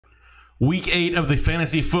Week 8 of the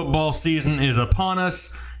fantasy football season is upon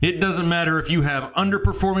us. It doesn't matter if you have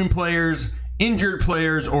underperforming players, injured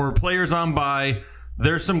players, or players on bye.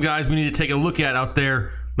 There's some guys we need to take a look at out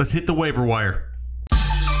there. Let's hit the waiver wire.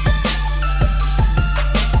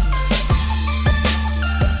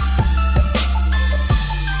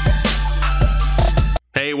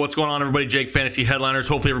 Hey, what's going on, everybody? Jake, Fantasy Headliners.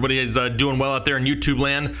 Hopefully everybody is doing well out there in YouTube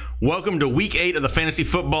land. Welcome to Week 8 of the fantasy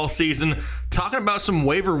football season. Talking about some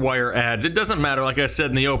waiver wire ads. It doesn't matter, like I said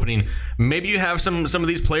in the opening. Maybe you have some of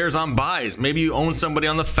these players on buys. Maybe you own somebody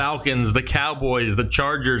on the Falcons, the Cowboys, the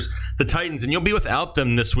Chargers, the Titans, and you'll be without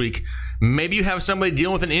them this week. Maybe you have somebody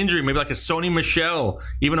dealing with an injury, maybe like a Sony Michel,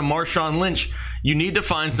 even a Marshawn Lynch. You need to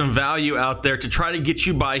find some value out there to try to get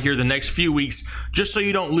you by here the next few weeks, just so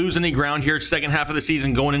you don't lose any ground here second half of the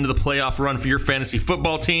season going into the playoff run for your fantasy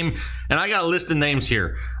football team. And I got a list of names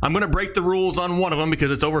here. I'm going to break the rules on one of them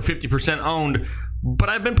because it's over 50% owned, but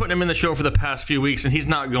I've been putting him in the show for the past few weeks, and he's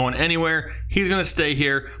not going anywhere. He's going to stay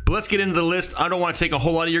here. But let's get into the list. I don't want to take a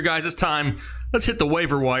whole lot of your guys' time. Let's hit the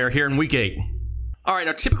waiver wire here in Week 8. All right,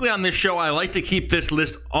 now typically on this show, I like to keep this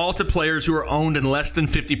list all to players who are owned in less than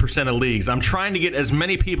 50% of leagues. I'm trying to get as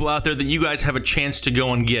many people out there that you guys have a chance to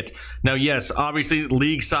go and get. Now, yes, obviously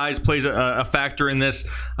league size plays a factor in this.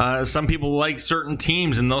 Some people like certain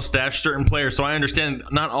teams and they'll stash certain players, so I understand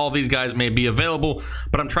not all these guys may be available,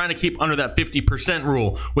 but I'm trying to keep under that 50%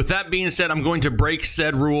 rule. With that being said, I'm going to break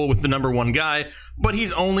said rule with the number one guy, but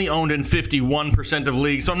he's only owned in 51% of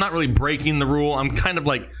leagues, so I'm not really breaking the rule. I'm kind of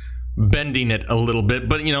like bending it a little bit,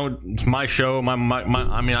 but you know, it's my show.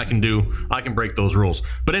 I mean, I can break those rules.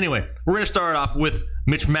 But anyway, we're going to start off with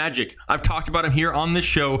Mitch Magic. I've talked about him here on this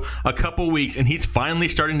show a couple weeks, and he's finally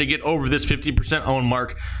starting to get over this 50% own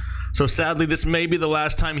mark. So sadly, this may be the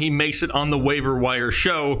last time he makes it on the waiver wire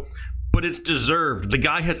show, but it's deserved. The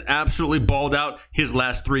guy has absolutely balled out his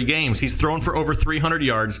last 3 games. He's thrown for over 300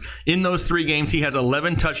 yards. In those 3 games, he has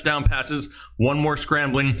 11 touchdown passes, 1 more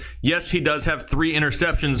scrambling. Yes, he does have 3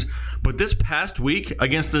 interceptions, but this past week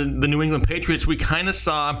against the New England Patriots, we kind of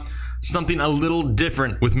saw something a little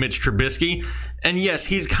different with Mitch Trubisky. And yes,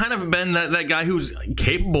 he's kind of been that guy who's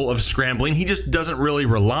capable of scrambling. He just doesn't really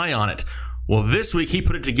rely on it. Well, this week he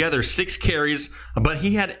put it together, 6 carries, but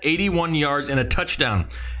he had 81 yards and a touchdown.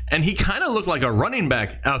 And he kind of looked like a running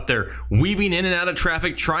back out there, weaving in and out of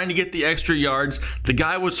traffic, trying to get the extra yards. The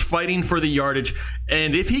guy was fighting for the yardage.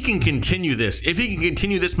 And if he can continue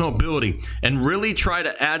this, mobility and really try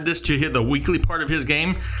to add this to the weekly part of his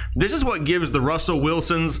game, this is what gives the Russell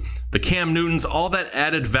Wilsons, the Cam Newtons, all that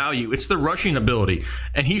added value. It's the rushing ability.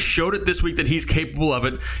 And he showed it this week that he's capable of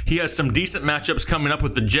it. He has some decent matchups coming up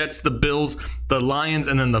with the Jets, the Bills, the Lions,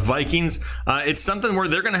 and then the Vikings. It's something where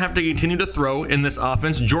they're going to have to continue to throw in this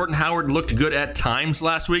offense. Jordan Howard looked good at times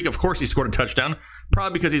last week. Of course, he scored a touchdown,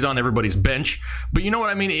 probably because he's on everybody's bench. But you know what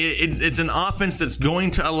I mean? It's an offense that's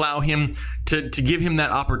going to allow him to give him that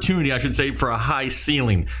opportunity, I should say, for a high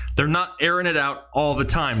ceiling. They're not airing it out all the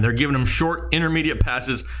time. They're giving him short, intermediate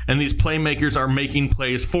passes, and these playmakers are making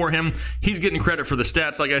plays for him. He's getting credit for the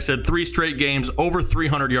stats. Like I said, 3 straight games, over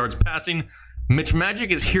 300 yards passing. Mitch Magic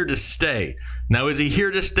is here to stay. Now, is he here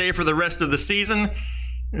to stay for the rest of the season?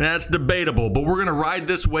 That's debatable, but we're going to ride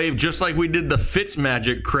this wave just like we did the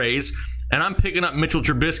Fitzmagic craze, and I'm picking up Mitchell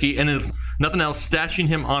Trubisky, and if nothing else, stashing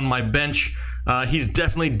him on my bench. He's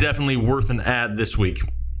definitely worth an ad this week.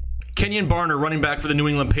 Kenyon Barner, running back for the New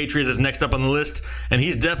England Patriots, is next up on the list, and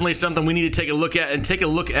he's definitely something we need to take a look at, and take a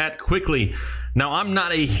look at quickly. Now, I'm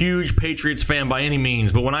not a huge Patriots fan by any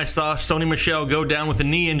means, but when I saw Sony Michel go down with a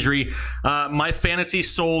knee injury, my fantasy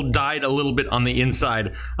soul died a little bit on the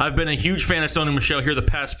inside. I've been a huge fan of Sony Michel here the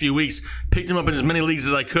past few weeks, picked him up in as many leagues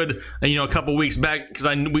as I could, a couple weeks back, because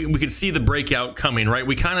we could see the breakout coming, right?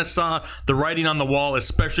 We kind of saw the writing on the wall,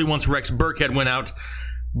 especially once Rex Burkhead went out.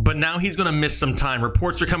 But now he's going to miss some time.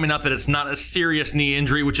 Reports are coming out that it's not a serious knee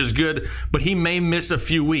injury, which is good, but he may miss a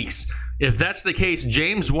few weeks. If that's the case,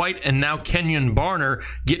 James White and now Kenyon Barner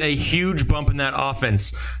get a huge bump in that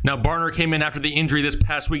offense. Now, Barner came in after the injury this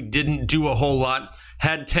past week, didn't do a whole lot,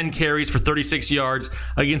 had 10 carries for 36 yards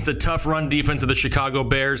against the tough run defense of the Chicago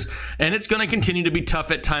Bears, and it's going to continue to be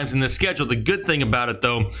tough at times in the schedule. The good thing about it,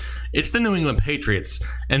 though, it's the New England Patriots,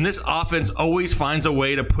 and this offense always finds a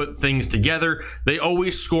way to put things together. They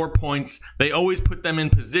always score points. They always put them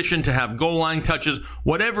in position to have goal line touches.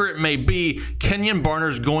 Whatever it may be, Kenyon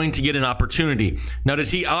Barner's going to get an opportunity. Now,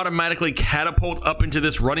 does he automatically catapult up into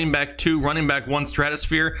this running back 2, running back 1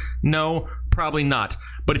 stratosphere? No, probably not.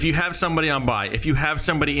 But if you have somebody on bye, if you have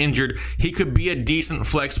somebody injured, he could be a decent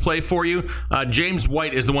flex play for you. James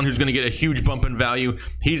White is the one who's going to get a huge bump in value.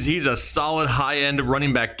 He's a solid high-end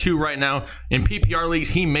running back 2 right now. In PPR leagues,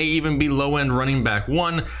 he may even be low-end running back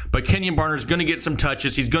 1. But Kenyon Barner's going to get some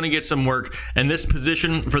touches. He's going to get some work. And this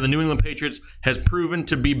position for the New England Patriots has proven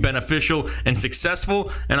to be beneficial and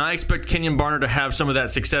successful. And I expect Kenyon Barner to have some of that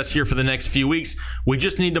success here for the next few weeks. We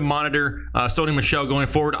just need to monitor Sony Michel going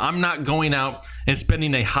forward. I'm not going out and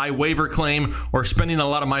spending a high waiver claim or spending a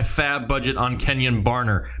lot of my fab budget on Kenyon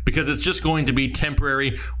Barner because it's just going to be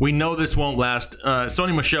temporary. We know this won't last.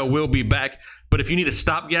 Sony Michel will be back. But if you need a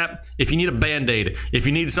stopgap, if you need a Band-Aid, if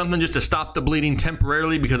you need something just to stop the bleeding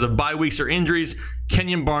temporarily because of bye weeks or injuries,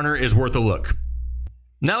 Kenyon Barner is worth a look.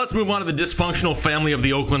 Now let's move on to the dysfunctional family of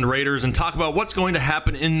the Oakland Raiders and talk about what's going to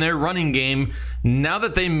happen in their running game now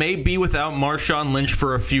that they may be without Marshawn Lynch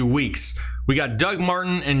for a few weeks. We got Doug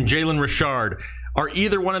Martin and Jalen Richard. Are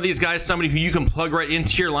either one of these guys somebody who you can plug right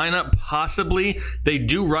into your lineup? Possibly. They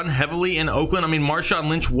do run heavily in Oakland. I mean, Marshawn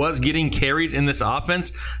Lynch was getting carries in this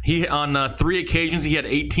offense. He on 3 occasions, he had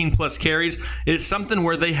 18-plus carries. It's something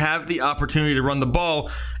where they have the opportunity to run the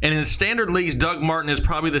ball. And in standard leagues, Doug Martin is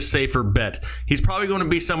probably the safer bet. He's probably going to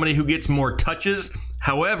be somebody who gets more touches.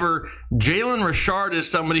 However, Jalen Richard is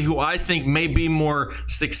somebody who I think may be more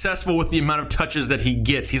successful with the amount of touches that he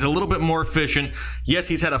gets. He's a little bit more efficient. Yes,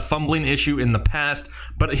 he's had a fumbling issue in the past,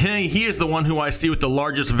 but he is the one who I see with the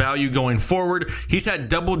largest value going forward. He's had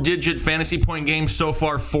double-digit fantasy point games so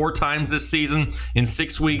far 4 times this season in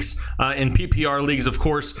 6 weeks in PPR leagues, of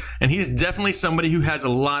course, and he's definitely somebody who has a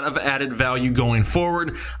lot of added value going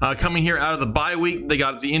forward. Coming here out of the bye week, they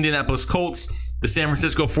got the Indianapolis Colts, the San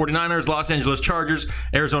Francisco 49ers, Los Angeles Chargers,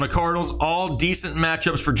 Arizona Cardinals, all decent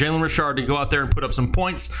matchups for Jalen Richard to go out there and put up some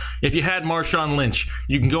points. If you had Marshawn Lynch,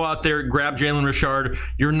 you can go out there, grab Jalen Richard.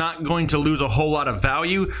 You're not going to lose a whole lot of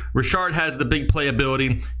value. Richard has the big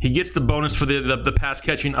playability. He gets the bonus for the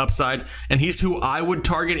pass-catching upside, and he's who I would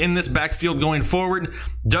target in this backfield going forward.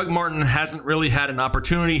 Doug Martin hasn't really had an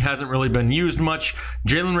opportunity, hasn't really been used much.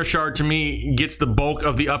 Jalen Richard, to me, gets the bulk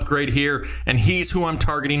of the upgrade here, and he's who I'm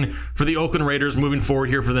targeting for the Oakland Raiders moving forward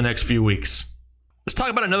here for the next few weeks. Let's talk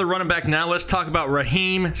about another running back now. Let's talk about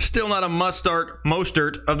Raheem, still not a must-start,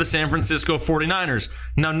 Mostert of the San Francisco 49ers.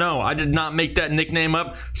 Now, no, I did not make that nickname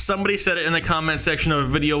up. Somebody said it in the comment section of a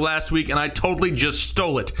video last week, and I totally just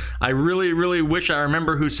stole it. I really, really wish I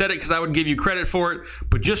remember who said it because I would give you credit for it,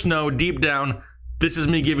 but just know deep down, this is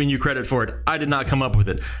me giving you credit for it. I did not come up with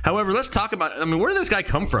it. However, let's talk about, where did this guy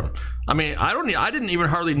come from? I didn't even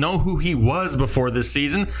hardly know who he was before this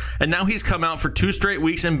season, and now he's come out for 2 straight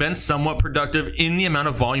weeks and been somewhat productive in the amount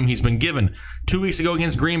of volume he's been given. 2 weeks ago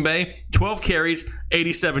against Green Bay, 12 carries,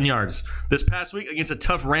 87 yards. This past week against a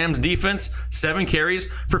tough Rams defense, 7 carries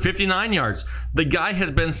for 59 yards. The guy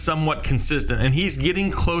has been somewhat consistent, and he's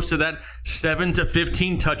getting close to that 7 to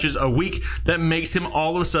 15 touches a week that makes him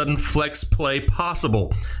all of a sudden flex play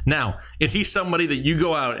possible. Now, is he somebody that you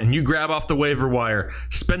go out and you grab off the waiver wire,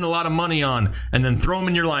 spend a lot of money on, and then throw him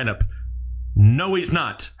in your lineup? No, he's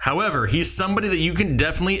not. However, he's somebody that you can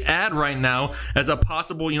definitely add right now as a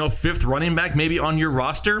possible, 5th running back maybe on your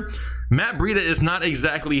roster. Matt Breida is not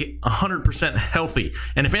exactly 100% healthy.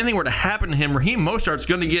 And if anything were to happen to him, Raheem Mostert's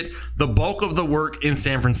going to get the bulk of the work in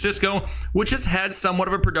San Francisco, which has had somewhat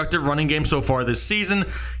of a productive running game so far this season.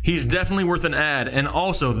 He's definitely worth an add. And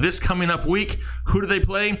also, this coming up week, who do they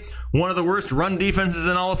play? One of the worst run defenses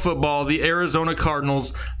in all of football, the Arizona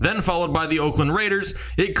Cardinals, then followed by the Oakland Raiders.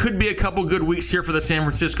 It could be a couple good weeks here for the San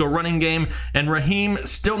Francisco running game. And Raheem,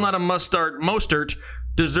 still not a must-start. Mostert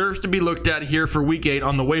deserves to be looked at here for week 8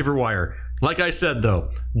 on the waiver wire. Like I said, though,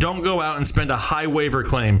 don't go out and spend a high waiver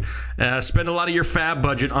claim. Spend a lot of your fab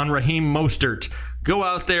budget on Raheem Mostert. Go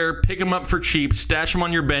out there, pick him up for cheap, stash him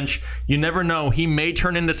on your bench. You never know. He may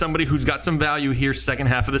turn into somebody who's got some value here second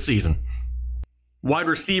half of the season. Wide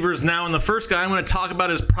receivers now, and the first guy I'm going to talk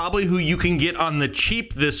about is probably who you can get on the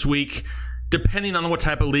cheap this week, depending on what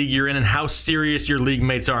type of league you're in and how serious your league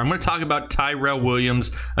mates are. I'm going to talk about Tyrell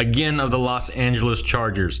Williams, again of the Los Angeles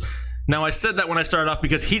Chargers. Now, I said that when I started off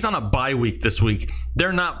because he's on a bye week this week.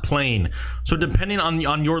 They're not playing. So depending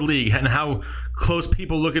on your league and how close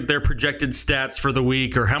people look at their projected stats for the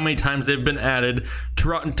week or how many times they've been added,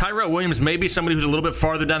 Tyrell Williams may be somebody who's a little bit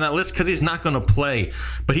farther down that list because he's not going to play.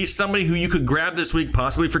 But he's somebody who you could grab this week,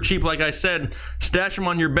 possibly for cheap, like I said, stash him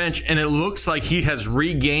on your bench, and it looks like he has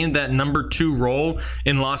regained that number 2 role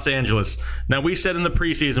in Los Angeles. Now, we said in the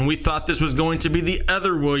preseason we thought this was going to be the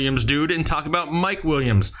other Williams dude and talk about Mike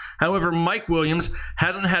Williams. However, Mike Williams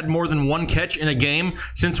hasn't had more than 1 catch in a game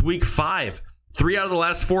since week 5. 3 out of the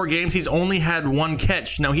last 4 games, he's only had 1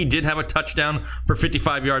 catch. Now, he did have a touchdown for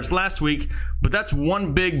 55 yards last week, but that's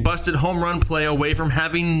one big busted home run play away from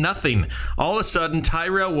having nothing. All of a sudden,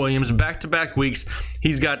 Tyrell Williams, back-to-back weeks,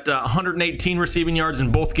 he's got 118 receiving yards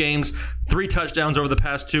in both games, 3 touchdowns over the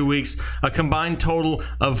past 2 weeks, a combined total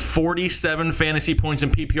of 47 fantasy points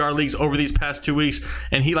in PPR leagues over these past 2 weeks,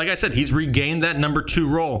 and he, like I said, he's regained that number 2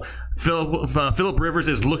 role. Phillip Rivers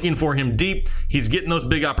is looking for him deep. He's getting those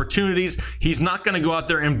big opportunities. He's not going to go out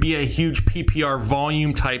there and be a huge PPR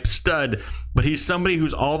volume type stud, but he's somebody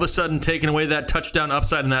who's all of a sudden taken away that touchdown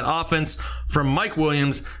upside in that offense from Mike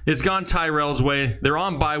Williams. It's gone Tyrell's way. They're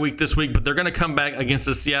on bye week this week, but they're going to come back against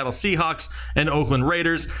the Seattle Seahawks and Oakland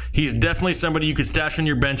Raiders. He's definitely somebody you could stash on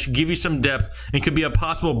your bench, give you some depth, and could be a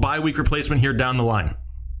possible bye week replacement here down the line.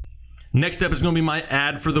 Next up is going to be my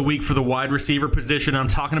ad for the week for the wide receiver position. I'm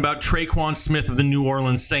talking about Tre'Quan Smith of the New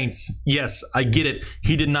Orleans Saints. Yes, I get it.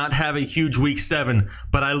 He did not have a huge week 7,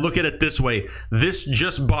 but I look at it this way. This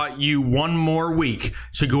just bought you 1 more week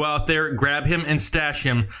to go out there, grab him, and stash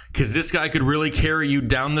him, because this guy could really carry you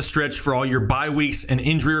down the stretch for all your bye weeks and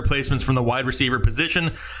injury replacements from the wide receiver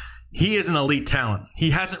position. He is an elite talent.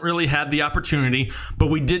 He hasn't really had the opportunity, but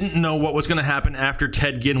we didn't know what was going to happen after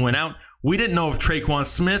Ted Ginn went out. We didn't know if Tre'Quan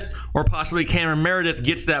Smith or possibly Cameron Meredith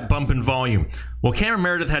gets that bump in volume. Well, Cameron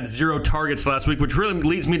Meredith had 0 targets last week, which really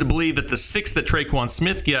leads me to believe that the 6 that Tre'Quan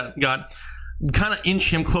Smith got kind of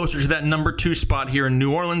inch him closer to that number 2 spot here in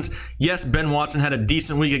New Orleans. Yes, Ben Watson had a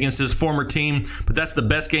decent week against his former team, but that's the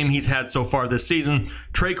best game he's had so far this season.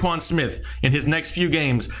 Tre'Quan Smith, in his next few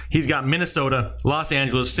games, he's got Minnesota, Los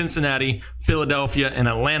Angeles, Cincinnati, Philadelphia, and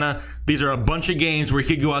Atlanta. These are a bunch of games where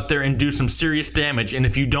he could go out there and do some serious damage, and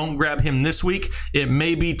if you don't grab him this week, it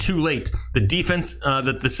may be too late. The defense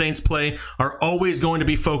that the Saints play are always going to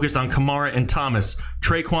be focused on Kamara and Thomas.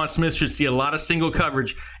 Tre'Quan Smith should see a lot of single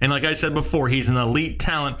coverage, and like I said before, he's an elite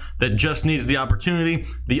talent that just needs the opportunity.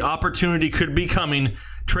 The opportunity could be coming.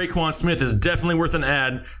 Tre'Quan Smith is definitely worth an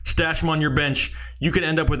ad. Stash him on your bench. You could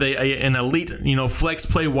end up with an elite, flex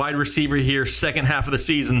play wide receiver here second half of the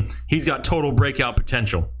season. He's got total breakout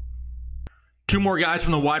potential. 2 more guys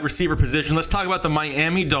from the wide receiver position. Let's talk about the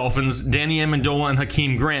Miami Dolphins, Danny Amendola and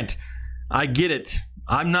Hakeem Grant. I get it.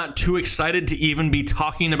 I'm not too excited to even be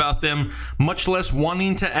talking about them, much less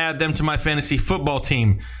wanting to add them to my fantasy football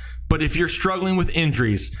team. But if you're struggling with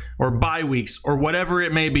injuries or bye weeks or whatever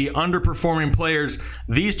it may be, underperforming players,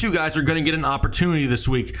 these 2 guys are going to get an opportunity this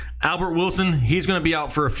week. Albert Wilson, he's going to be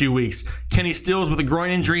out for a few weeks. Kenny Stills with a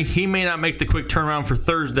groin injury, he may not make the quick turnaround for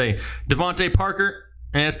Thursday. Devontae Parker,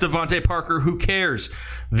 and it's Devontae Parker, who cares?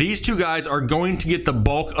 These 2 guys are going to get the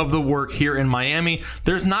bulk of the work here in Miami.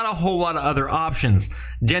 There's not a whole lot of other options.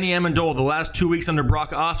 Danny Amendola, the last 2 weeks under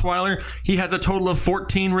Brock Osweiler, he has a total of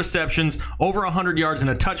 14 receptions, over 100 yards and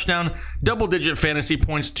a touchdown, double-digit fantasy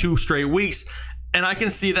points 2 straight weeks. And I can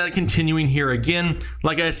see that continuing here again.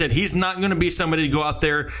 Like I said, he's not going to be somebody to go out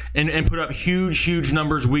there and put up huge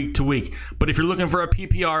numbers week to week. But if you're looking for a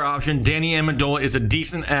PPR option, Danny Amendola is a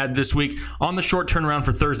decent ad this week on the short turnaround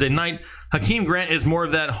for Thursday night. Hakeem Grant is more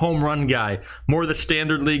of that home run guy, more of the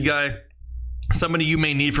standard league guy. Somebody you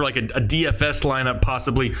may need for like a DFS lineup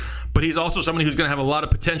possibly, but he's also somebody who's going to have a lot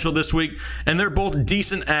of potential this week. And they're both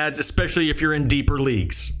decent ads, especially if you're in deeper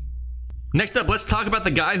leagues. Next up, let's talk about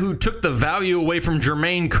the guy who took the value away from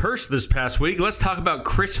Jermaine Kearse this past week. Let's talk about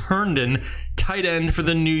Chris Herndon, tight end for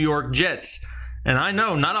the New York Jets. And I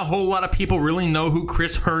know not a whole lot of people really know who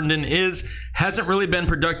Chris Herndon is. Hasn't really been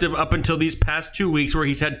productive up until these past 2 weeks where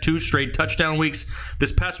he's had 2 straight touchdown weeks.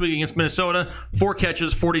 This past week against Minnesota, 4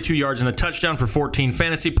 catches, 42 yards, and a touchdown for 14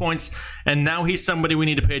 fantasy points. And now he's somebody we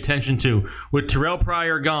need to pay attention to. With Terrell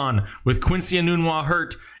Pryor gone, with Quincy Enunwa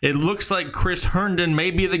hurt, it looks like Chris Herndon may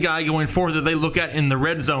be the guy going forward that they look at in the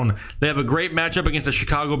red zone. They have a great matchup against the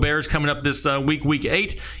Chicago Bears coming up this week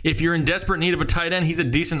 8. If you're in desperate need of a tight end, he's a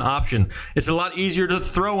decent option. It's a lot easier to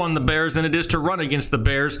throw on the Bears than it is to run against the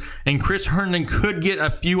Bears, and Chris Herndon could get a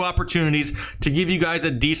few opportunities to give you guys a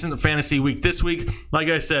decent fantasy week this week. Like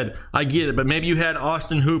I said, I get it, but maybe you had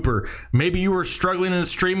Austin Hooper. Maybe you were struggling in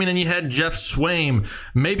streaming and you had Jeff Swaim.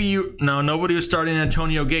 Maybe nobody was starting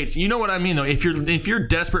Antonio Gates. You know what I mean, though. If you're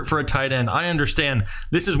desperate for a tight end, I understand.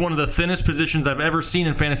 This is one of the thinnest positions I've ever seen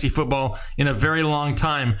in fantasy football in a very long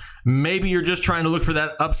time. Maybe you're just trying to look for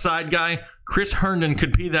that upside guy. Chris Herndon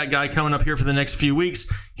could be that guy coming up here for the next few weeks.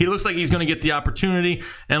 He looks like he's going to get the opportunity.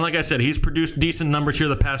 And like I said, he's produced decent numbers here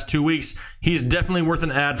the past 2 weeks. He's definitely worth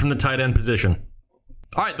an ad from the tight end position.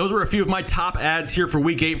 All right, those were a few of my top ads here for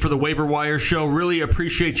Week 8 for the Waiver Wire Show. Really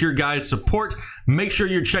appreciate your guys' support. Make sure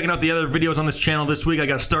you're checking out the other videos on this channel this week. I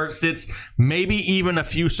got start sits, maybe even a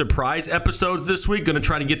few surprise episodes this week. Going to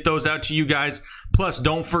try to get those out to you guys. Plus,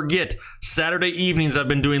 don't forget, Saturday evenings I've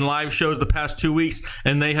been doing live shows the past 2 weeks,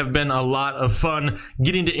 and they have been a lot of fun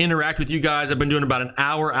getting to interact with you guys. I've been doing about an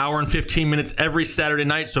hour and 15 minutes every Saturday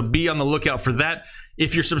night, so be on the lookout for that.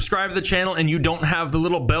 If you're subscribed to the channel and you don't have the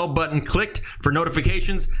little bell button clicked for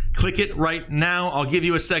notifications, click it right now. I'll give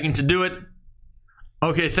you a second to do it.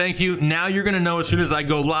 Okay, thank you. Now you're going to know as soon as I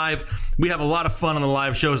go live. We have a lot of fun on the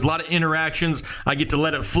live shows, a lot of interactions. I get to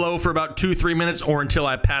let it flow for about 2-3 minutes or until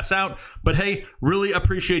I pass out. But hey, really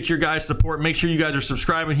appreciate your guys' support. Make sure you guys are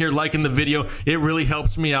subscribing here, liking the video. It really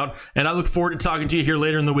helps me out. And I look forward to talking to you here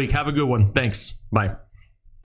later in the week. Have a good one. Thanks. Bye.